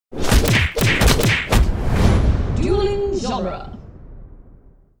genre.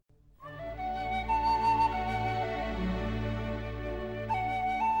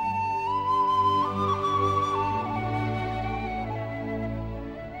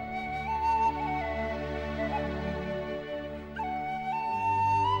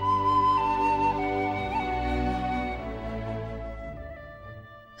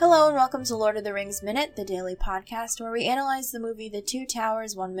 Hello and welcome to Lord of the Rings Minute, the daily podcast where we analyze the movie The Two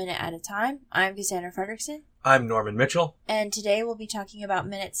Towers 1 minute at a time. I'm Cassandra Fredrickson. I'm Norman Mitchell. And today we'll be talking about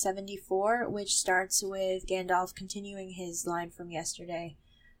minute 74, which starts with Gandalf continuing his line from yesterday.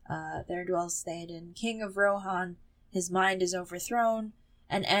 There dwells Theoden, King of Rohan, his mind is overthrown,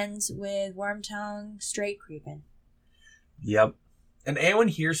 and ends with Wormtongue straight creeping. Yep. And Eowyn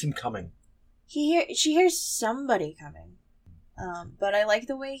hears him coming. She hears somebody coming. But I like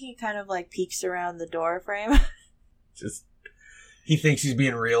the way he kind of like peeks around the door frame. He thinks he's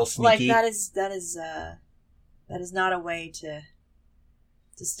being real sneaky. Like that is not a way to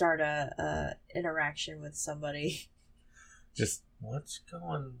start a interaction with somebody. Just what's going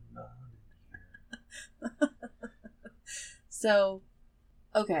on here? So,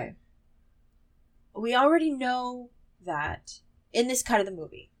 okay. We already know that in this cut of the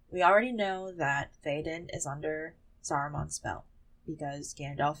movie, we already know that Theoden is under Saruman's spell. Because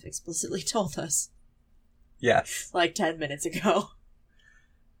Gandalf explicitly told us. Yes. Like 10 minutes ago.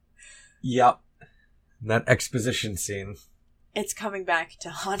 Yep. That exposition scene. It's coming back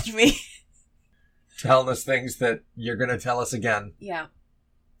to haunt me. Telling us things that you're going to tell us again. Yeah.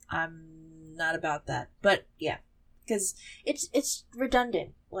 I'm not about that. But, yeah. Because it's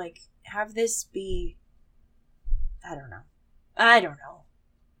redundant. Like, have this be... I don't know.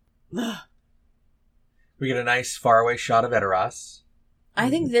 Ugh. We get a nice faraway shot of Edoras. I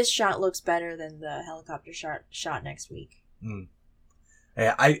think this shot looks better than the helicopter shot next week.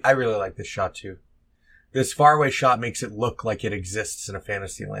 Yeah, I really like this shot too. This faraway shot makes it look like it exists in a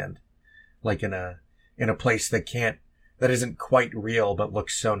fantasy land. Like in a place that isn't quite real but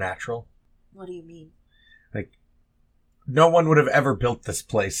looks so natural. What do you mean? Like, no one would have ever built this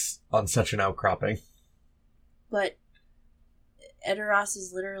place on such an outcropping. But Edoras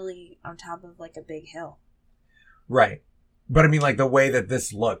is literally on top of like a big hill. Right. But I mean, like, the way that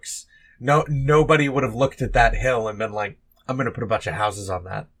this looks, nobody would have looked at that hill and been like, I'm going to put a bunch of houses on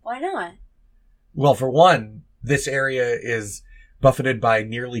that. Why not? Well, for one, this area is buffeted by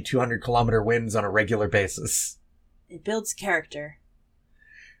nearly 200-kilometer winds on a regular basis. It builds character.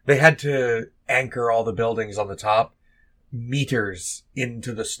 They had to anchor all the buildings on the top meters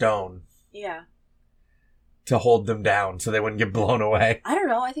into the stone. Yeah. To hold them down so they wouldn't get blown away. I don't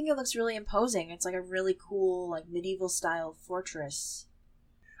know. I think it looks really imposing. It's like a really cool, like, medieval-style fortress.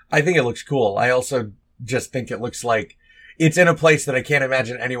 I think it looks cool. I also just think it looks like it's in a place that I can't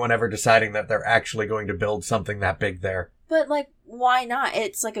imagine anyone ever deciding that they're actually going to build something that big there. But, like, why not?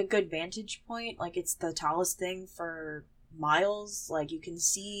 It's, like, a good vantage point. Like, it's the tallest thing for miles. Like, you can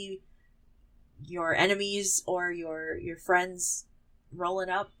see your enemies or your friends rolling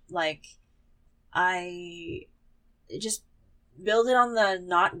up. Like... I just build it on the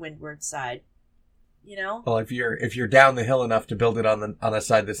not windward side, you know? Well, if you're down the hill enough to build it on the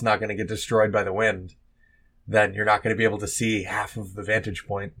side that's not going to get destroyed by the wind, then you're not going to be able to see half of the vantage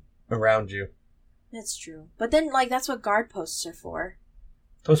point around you. That's true. But then, like, that's what guard posts are for.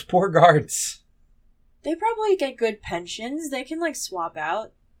 Those poor guards. They probably get good pensions. They can, like, swap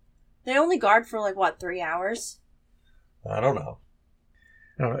out. They only guard for, like, what, 3 hours? I don't know.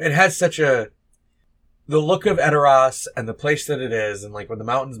 It has such the look of Edoras and the place that it is, and like with the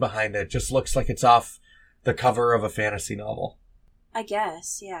mountains behind it, just looks like it's off the cover of a fantasy novel. I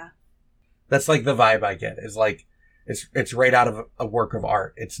guess, yeah. That's like the vibe I get. Is like it's right out of a work of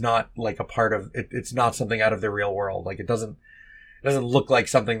art. It's not like a part of it. It's not something out of the real world. Like it doesn't look like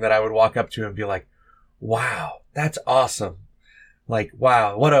something that I would walk up to and be like, "Wow, that's awesome!" Like,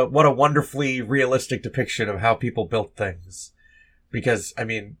 "Wow, what a wonderfully realistic depiction of how people built things." Because I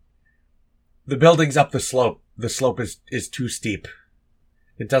mean. The building's up the slope. The slope is too steep.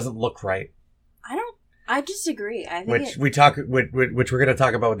 It doesn't look right. I disagree. I think which we're going to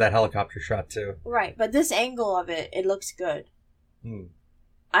talk about with that helicopter shot too. Right, but this angle of it looks good.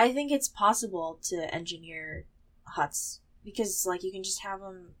 I think it's possible to engineer huts because, like, you can just have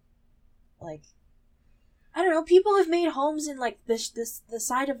them, like, I don't know. People have made homes in like the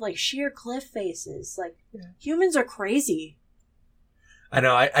side of like sheer cliff faces. Like humans are crazy. I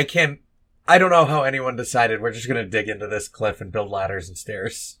know. I can't. I don't know how anyone decided we're just going to dig into this cliff and build ladders and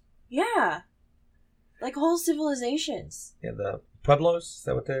stairs. Yeah. Like whole civilizations. Yeah, the Pueblos, is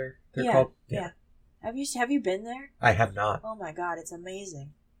that what they're called? Yeah. Have you been there? I have not. Oh my god, it's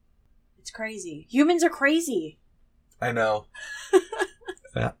amazing. It's crazy. Humans are crazy. I know.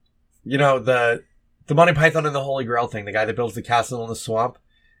 Yeah. You know, the Monty Python and the Holy Grail thing, the guy that builds the castle in the swamp,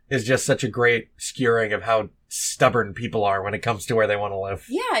 is just such a great skewering of how stubborn people are when it comes to where they want to live.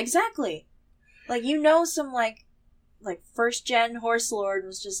 Yeah, exactly. Like, some, like first gen horse lord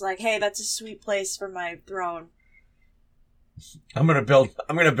was just like, hey, that's a sweet place for my throne. I'm gonna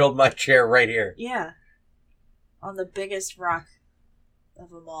build my chair right here. Yeah. On the biggest rock of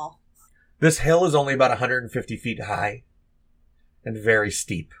them all. This hill is only about 150 feet high and very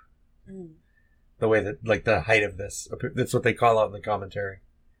steep. Mm. The way that, like, the height of this. That's what they call out in the commentary.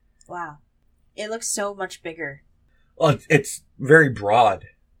 Wow. It looks so much bigger. Well, it's very broad,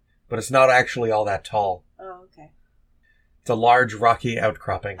 but it's not actually all that tall. Oh, okay. It's a large rocky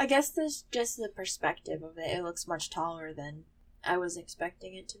outcropping. I guess there's just the perspective of it. It looks much taller than I was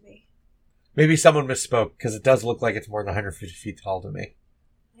expecting it to be. Maybe someone misspoke, because it does look like it's more than 150 feet tall to me.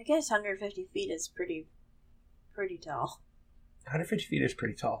 I guess 150 feet is pretty tall. 150 feet is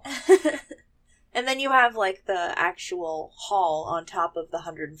pretty tall. And then you have, like, the actual hall on top of the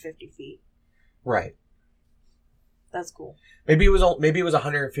 150 feet. Right. That's cool. Maybe it was a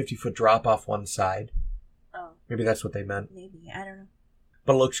 150 foot drop off one side. Oh. Maybe that's what they meant. Maybe. I don't know.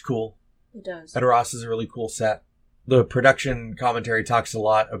 But it looks cool. It does. Edoras is a really cool set. The production commentary talks a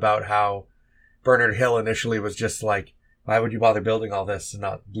lot about how Bernard Hill initially was just like, why would you bother building all this and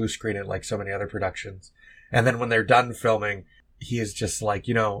not blue screen it like so many other productions? And then when they're done filming, he is just like,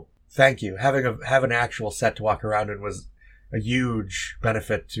 thank you. Having an actual set to walk around in was a huge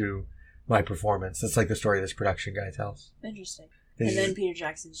benefit to my performance. That's like the story this production guy tells. Interesting. And then Peter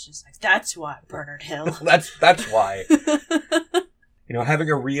Jackson's just like, that's why Bernard Hill. that's why. Having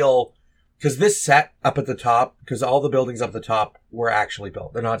a real... Because this set up at the top, because all the buildings up at the top were actually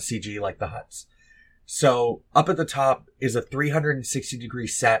built. They're not CG like the huts. So up at the top is a 360-degree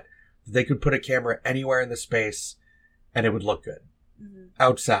set. They could put a camera anywhere in the space and it would look good. Mm-hmm.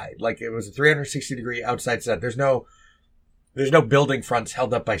 Outside. Like, it was a 360-degree outside set. There's no building fronts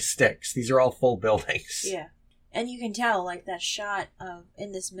held up by sticks. These are all full buildings. Yeah. And you can tell, like, that shot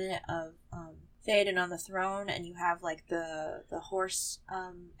in this minute of Theoden on the throne, and you have, like, the horse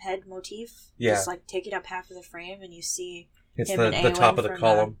head motif. Yeah. Just, like, take it up half of the frame, and you see it's him the and top of the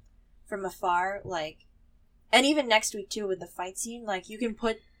column. From afar, like... And even next week, too, with the fight scene, like, you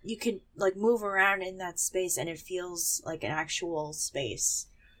can move around in that space, and it feels like an actual space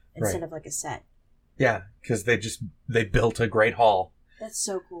instead of, like, a set. Yeah, because they built a great hall. That's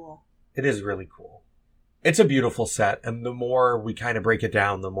so cool. It is really cool. It's a beautiful set, and the more we kind of break it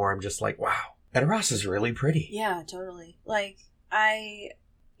down, the more I'm just like, wow, Edoras is really pretty. Yeah, totally. Like,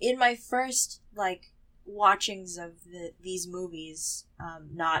 in my first, like, watchings of these movies,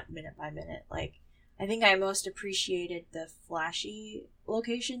 not minute by minute, like, I think I most appreciated the flashy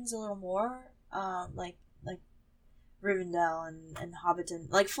locations a little more, like Rivendell and Hobbiton.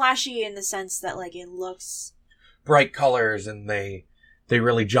 Like, flashy in the sense that, like, it looks... bright colors, and they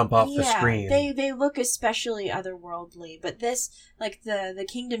really jump off the screen. They look especially otherworldly, but this, like, the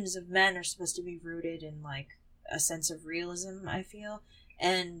kingdoms of men are supposed to be rooted in, like, a sense of realism, I feel.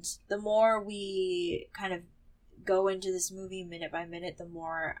 And the more we kind of go into this movie minute by minute, the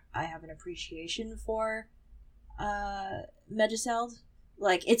more I have an appreciation for Meduseld.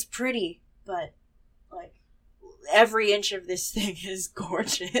 Like, it's pretty, but, like, every inch of this thing is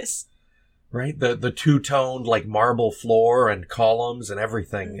gorgeous. Right? The two-toned, like, marble floor and columns and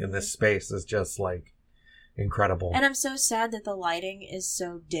everything in this space is just, like, incredible. And I'm so sad that the lighting is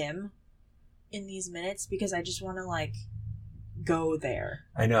so dim in these minutes, because I just want to, like, go there.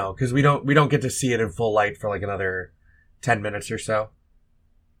 I know, because we don't get to see it in full light for, like, another 10 minutes or so.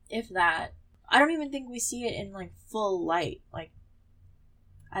 If that. I don't even think we see it in, like, full light. Like,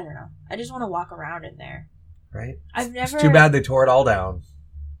 I don't know. I just want to walk around in there. Right? It's too bad they tore it all down.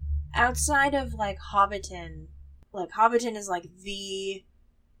 Outside of, like, Hobbiton is, like, the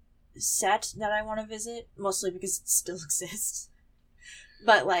set that I want to visit, mostly because it still exists.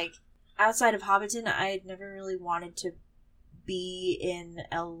 But, like, outside of Hobbiton, I had never really wanted to be in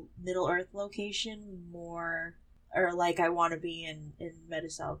a Middle-earth location more, or, like, I want to be in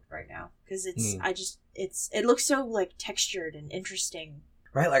Meduseld right now. Because it looks so, like, textured and interesting.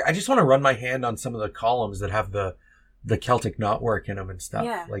 Right? Like, I just want to run my hand on some of the columns that have the Celtic knotwork in them and stuff.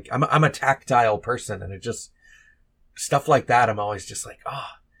 Yeah. Like, I'm a tactile person, and it just... stuff like that, I'm always just like,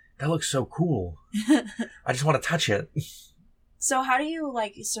 that looks so cool. I just want to touch it. So how do you,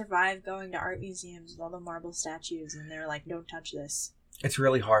 like, survive going to art museums with all the marble statues and they're like, don't touch this? It's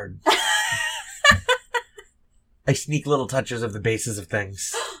really hard. I sneak little touches of the bases of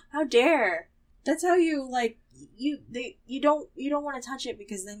things. How dare! That's how you, like, you don't want to touch it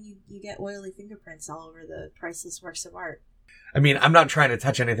because then you get oily fingerprints all over the priceless works of art. I mean, I'm not trying to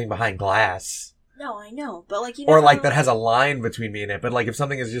touch anything behind glass. No, I know, but like, you know, Or like how, that has a line between me and it. But like if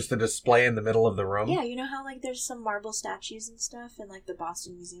something is just a display in the middle of the room. yeah, you know how like there's some marble statues and stuff in like the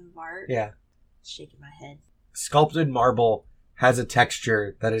Boston Museum of Art. Yeah. Shaking my head. Sculpted marble has a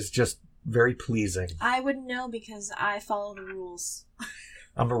texture that is just very pleasing. I wouldn't know because I follow the rules.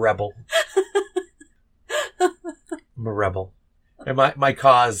 I'm a rebel. I'm a rebel. And my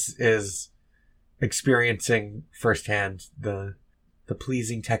cause is experiencing firsthand the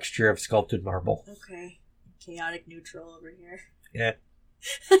pleasing texture of sculpted marble. Okay. Chaotic neutral over here. Yeah.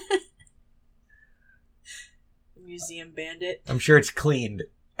 Museum bandit. I'm sure it's cleaned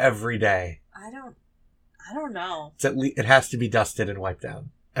every day. I don't know. It has to be dusted and wiped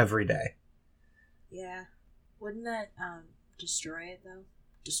down every day. Yeah. Wouldn't that destroy it though?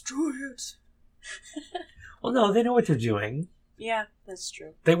 Destroy it. Well, no, they know what they're doing. Yeah, that's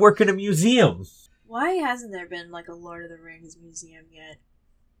true. They work in a museum. Why hasn't there been like a Lord of the Rings museum yet?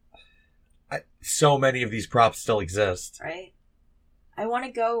 So many of these props still exist. Right? I want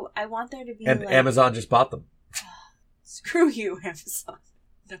to go. I want there to be. And like, Amazon just bought them. Screw you, Amazon.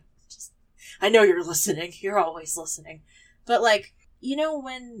 No, I know you're listening. You're always listening. But like, you know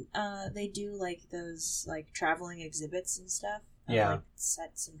when they do like those like traveling exhibits and stuff? Of, Yeah. like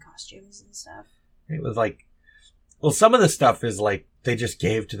sets and costumes and stuff. It was like, well, some of the stuff is like they just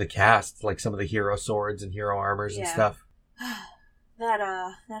gave to the cast, like some of the hero swords and hero armors and Yeah. stuff.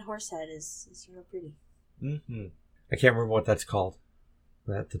 That horse head is real pretty. Mm-hmm. I can't remember what that's called.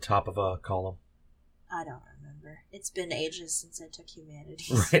 At the top of a column. I don't remember. It's been ages since I took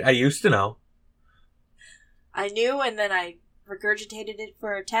humanities. Right, I used to know. I knew, and then I regurgitated it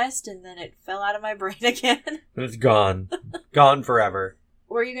for a test, and then it fell out of my brain again. But it's gone. Gone forever.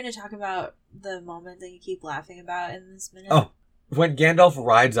 Were you going to talk about the moment that you keep laughing about in this minute? Oh, when Gandalf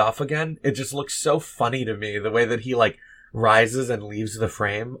rides off again, it just looks so funny to me, the way that he, like, rises and leaves the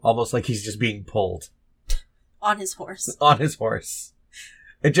frame, almost like he's just being pulled. On his horse. On his horse.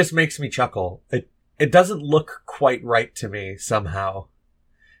 It just makes me chuckle. It doesn't look quite right to me, somehow.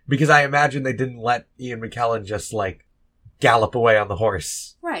 Because I imagine they didn't let Ian McKellen just, like, gallop away on the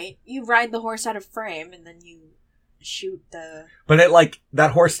horse. Right. You ride the horse out of frame, and then you shoot the... But it, like,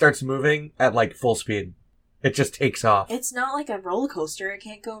 that horse starts moving at, like, full speed. It just takes off. It's not like a roller coaster. It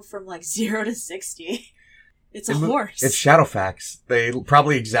can't go from, like, 0 to 60. It's a It horse. It's Shadowfax. They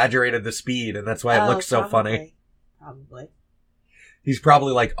probably exaggerated the speed, and that's why it looks so funny. Probably. He's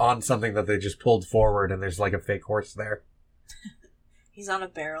probably, like, on something that they just pulled forward, and there's, like, a fake horse there. He's on a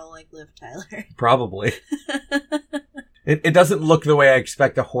barrel like Liv Tyler. Probably. It doesn't look the way I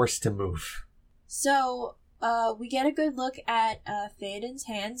expect a horse to move. So, we get a good look at Theoden's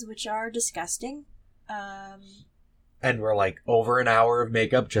hands, which are disgusting. And we're, like, over an hour of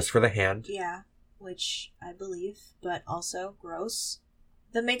makeup just for the hand. Yeah, which I believe, but also gross.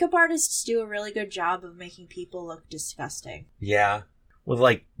 The makeup artists do a really good job of making people look disgusting. Yeah. With,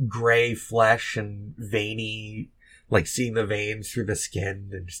 like, gray flesh and veiny, like, seeing the veins through the skin,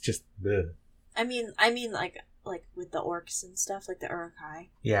 and it's just, ugh. I mean, like with the orcs and stuff, like the Uruk-hai.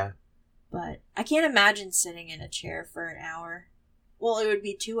 Yeah. But I can't imagine sitting in a chair for an hour. Well, it would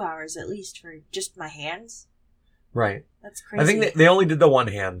be 2 hours at least for just my hands. Right. That's crazy. I think they only did the one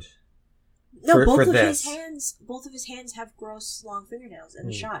hand. No, for both of this. his hands have gross long fingernails in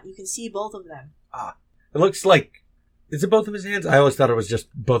the shot. You can see both of them. It looks like... Is it both of his hands? I always thought it was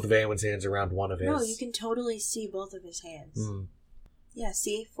just both of Eowyn's hands around one of his. No, you can totally see both of his hands. Mm. Yeah,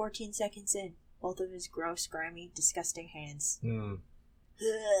 see? 14 seconds in. Both of his gross, grimy, disgusting hands. Mm.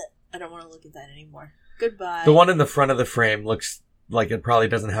 I don't want to look at that anymore. Goodbye. The one in the front of the frame looks like it probably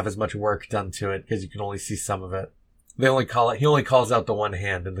doesn't have as much work done to it, because you can only see some of it. He only calls out the one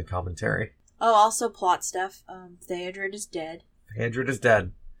hand in the commentary. Oh, also plot stuff. Theodred is dead. Theodred is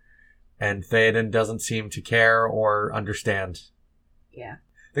dead. And Theoden doesn't seem to care or understand. Yeah.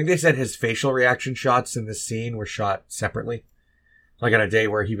 I think they said his facial reaction shots in this scene were shot separately. Like on a day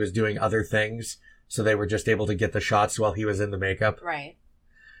where he was doing other things, so they were just able to get the shots while he was in the makeup. Right.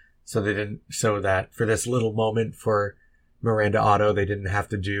 So that for this little moment for Miranda Otto, they didn't have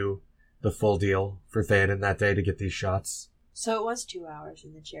to do the full deal for Theoden that day to get these shots. So it was 2 hours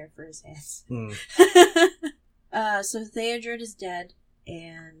in the chair for his hands. Mm. So Theodred is dead,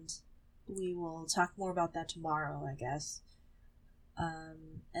 and we will talk more about that tomorrow, I guess.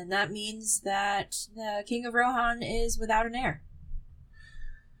 And that means that the King of Rohan is without an heir.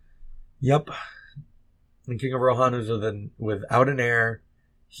 Yep. The King of Rohan is without an heir.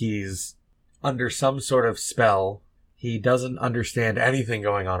 He's under some sort of spell. He doesn't understand anything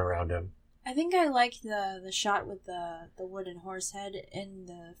going on around him. I think I like the shot with the wooden horse head in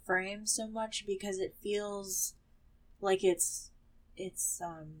the frame so much because it feels like it's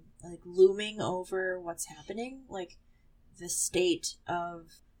like looming over what's happening, like the state of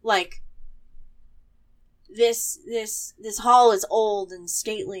like this hall is old and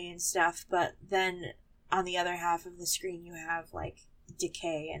stately and stuff, but then on the other half of the screen you have like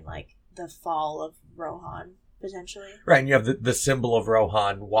decay and like the fall of Rohan potentially. Right, and you have the symbol of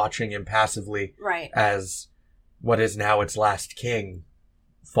Rohan watching impassively, right, as what is now its last king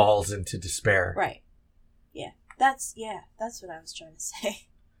falls into despair. Right. That's what I was trying to say.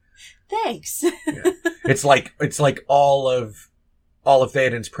 Thanks. Yeah. It's like all of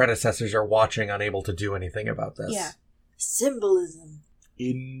Theoden's predecessors are watching, unable to do anything about this. Yeah. Symbolism.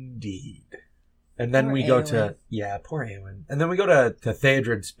 Indeed. And then Poor we go Eowyn. to... Yeah, poor Eowyn. And then we go to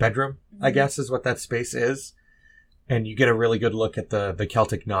Theodred's bedroom, I Mhm. guess is what that space is. And you get a really good look at the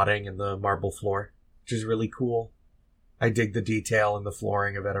Celtic knotting and the marble floor, which is really cool. I dig the detail in the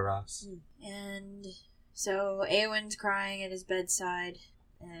flooring of Edoras. And so Eowyn's crying at his bedside,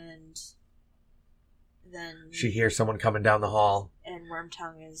 and then She hears someone coming down the hall. and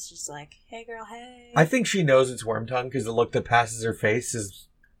Wormtongue is just like, "Hey, girl, hey." I think she knows it's Wormtongue because the look that passes her face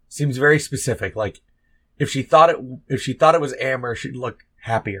seems very specific. Like, if she thought it was Amber, she'd look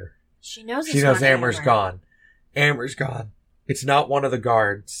happier. She knows. She knows Amber's gone. Amber's gone. It's not one of the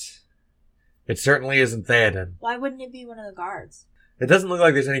guards. It certainly isn't Theoden. Why wouldn't it be one of the guards? It doesn't look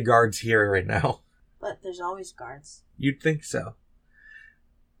like there's any guards here right now. But there's always guards. You'd think so.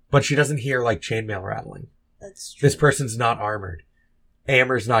 But she doesn't hear, like, chainmail rattling. That's true. This person's not armored.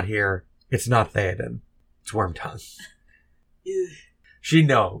 Amber's not here. It's not Theoden. It's Wormtongue. Ugh, She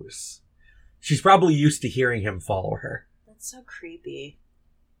knows. She's probably used to hearing him follow her. that's so creepy.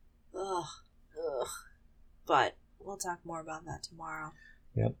 Ugh. But we'll talk more about that tomorrow.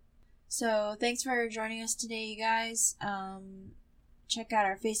 Yep. So thanks for joining us today, you guys. Check out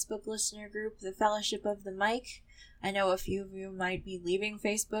our Facebook listener group, the Fellowship of the Mic. I know a few of you might be leaving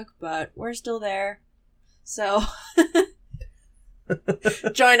Facebook, but we're still there. So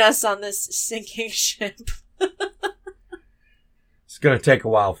join us on this sinking ship. It's going to take a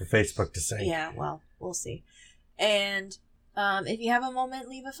while for Facebook to sink. Yeah, well, we'll see. And if you have a moment,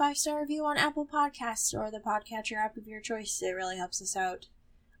 leave a 5-star review on Apple Podcasts or the podcatcher app of your choice. It really helps us out.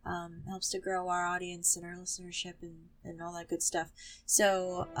 Helps to grow our audience and our listenership and all that good stuff.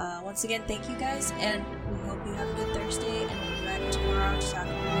 So, once again, thank you guys, and we hope you have a good Thursday, and we'll be back tomorrow to talk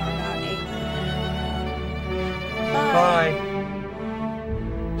more about Aegon. Bye! Bye.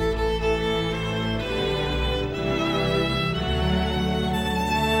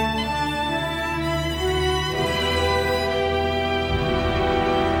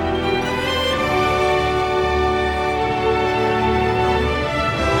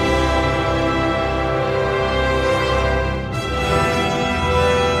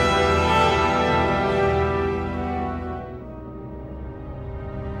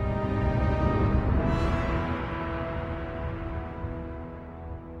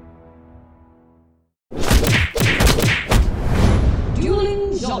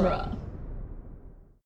 Dueling genre.